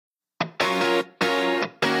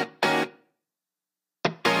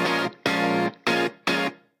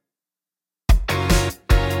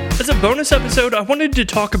a bonus episode, I wanted to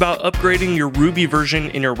talk about upgrading your Ruby version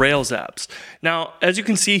in your Rails apps. Now, as you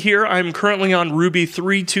can see here, I'm currently on Ruby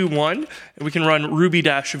 3.2.1, and we can run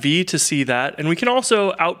ruby-v to see that. And we can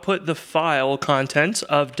also output the file content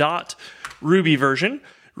of .ruby version,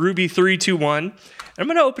 Ruby 3.2.1. I'm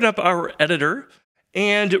going to open up our editor.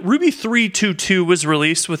 And Ruby 3.2.2 was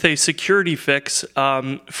released with a security fix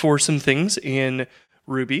for some things in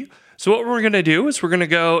Ruby. So what we're going to do is we're going to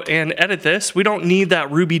go and edit this. We don't need that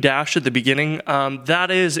Ruby dash at the beginning. That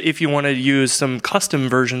is if you want to use some custom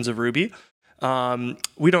versions of Ruby.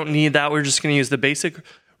 We don't need that. We're just going to use the basic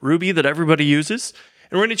Ruby that everybody uses.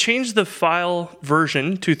 And we're going to change the file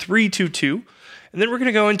version to 3.2.2. And then we're going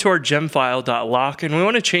to go into our gemfile.lock, and we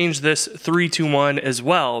want to change this 3.2.1 as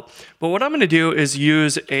well. But what I'm going to do is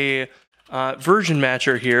use a version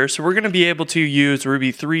matcher here. So we're going to be able to use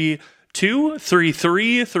Ruby 3.2, 3.3,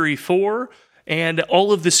 3.4, and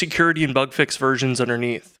all of the security and bug fix versions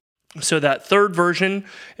underneath. So that third version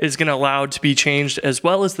is going to allow it to be changed, as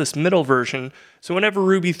well as this middle version. So whenever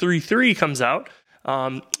Ruby 3.3 comes out,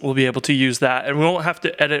 we'll be able to use that, and we won't have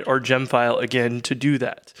to edit our gem file again to do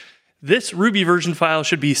that. This Ruby version file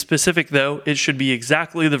should be specific, though. It should be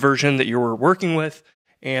exactly the version that you were working with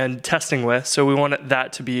and testing with. So we want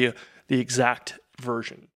that to be the exact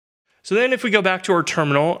version. So then if we go back to our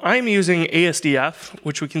terminal, I'm using ASDF,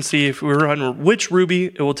 which we can see if we run which Ruby,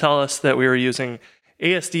 it will tell us that we are using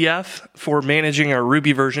ASDF for managing our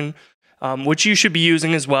Ruby version, which you should be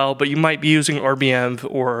using as well, but you might be using RBM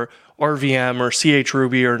or RVM or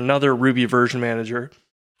chruby or another Ruby version manager.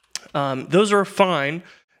 Those are fine.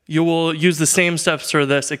 You will use the same steps for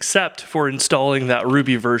this, except for installing that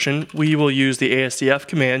Ruby version. We will use the ASDF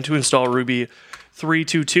command to install Ruby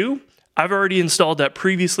 3.2.2. I've already installed that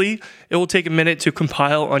previously. It will take a minute to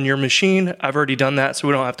compile on your machine. I've already done that, so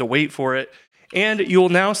we don't have to wait for it. And you will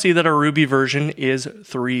now see that our Ruby version is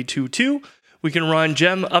 3.2.2. We can run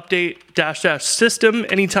gem update -- system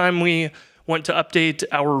anytime we want to update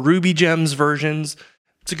our Ruby gems versions.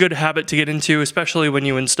 It's a good habit to get into, especially when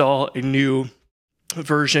you install a new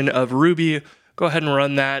version of Ruby. Go ahead and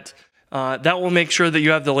run that. That will make sure that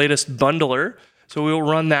you have the latest bundler. So we will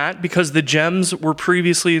run that because the gems were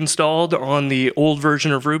previously installed on the old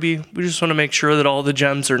version of Ruby. We just want to make sure that all the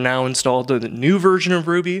gems are now installed on the new version of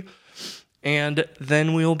Ruby, and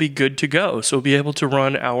then we'll be good to go. So we'll be able to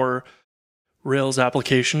run our Rails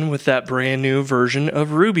application with that brand new version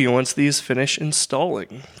of Ruby once these finish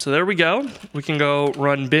installing. So there we go. We can go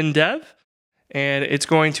run bin dev. And it's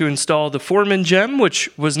going to install the Foreman gem, which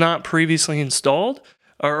was not previously installed,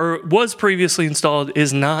 or was previously installed,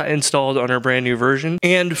 is not installed on our brand new version.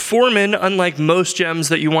 And Foreman, unlike most gems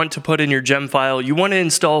that you want to put in your gem file, you want to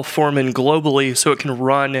install Foreman globally so it can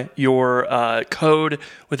run your code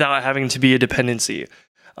without having to be a dependency.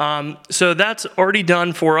 So that's already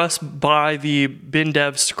done for us by the bin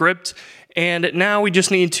dev script. And now we just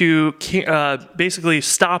need to basically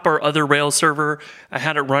stop our other Rails server. I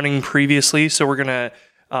had it running previously, so we're going to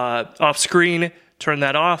off screen turn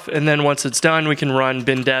that off. And then once it's done, we can run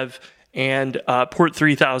bin dev, and port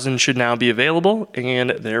 3000 should now be available.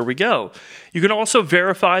 And there we go. You can also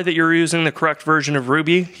verify that you're using the correct version of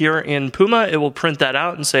Ruby. Here in Puma, it will print that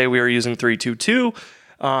out and say we are using 3.2.2,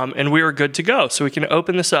 and we are good to go. So we can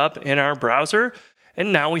open this up in our browser,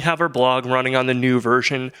 and now we have our blog running on the new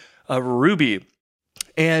version of Ruby.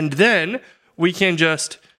 And then we can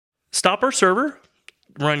just stop our server,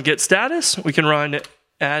 run git status. We can run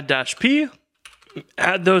add-p,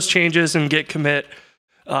 add those changes and git commit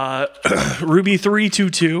Ruby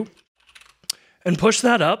 3.2.2 and push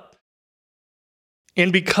that up.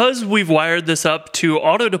 And because we've wired this up to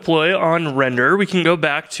auto deploy on render, we can go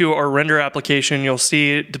back to our render application. You'll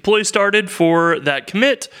see deploy started for that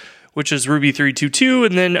commit, which is Ruby 3.2.2,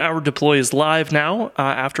 and then our deploy is live now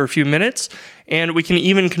after a few minutes. And we can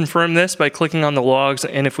even confirm this by clicking on the logs,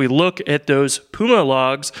 and if we look at those Puma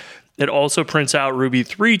logs, it also prints out Ruby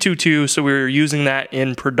 3.2.2, so we're using that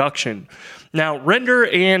in production. Now, render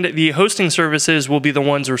and the hosting services will be the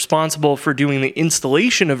ones responsible for doing the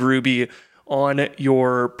installation of Ruby on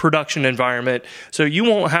your production environment, so you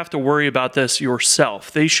won't have to worry about this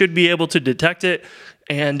yourself. They should be able to detect it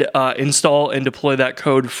and install and deploy that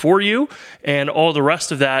code for you. And all the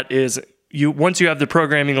rest of that is once you have the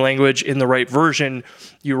programming language in the right version,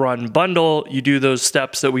 you run bundle, you do those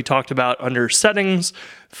steps that we talked about under settings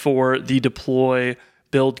for the deploy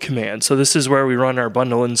build command. So this is where we run our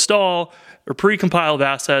bundle install, or precompiled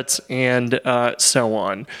assets, and so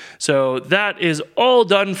on. So that is all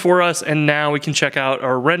done for us, and now we can check out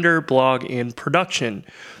our render blog in production.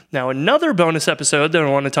 Now, another bonus episode that I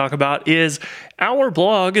want to talk about is our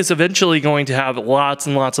blog is eventually going to have lots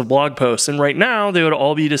and lots of blog posts. And right now, they would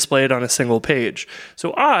all be displayed on a single page.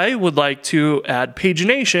 So I would like to add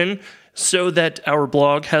pagination so that our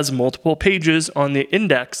blog has multiple pages on the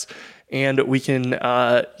index, and we can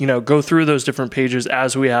go through those different pages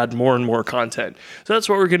as we add more and more content. So that's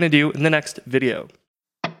what we're going to do in the next video.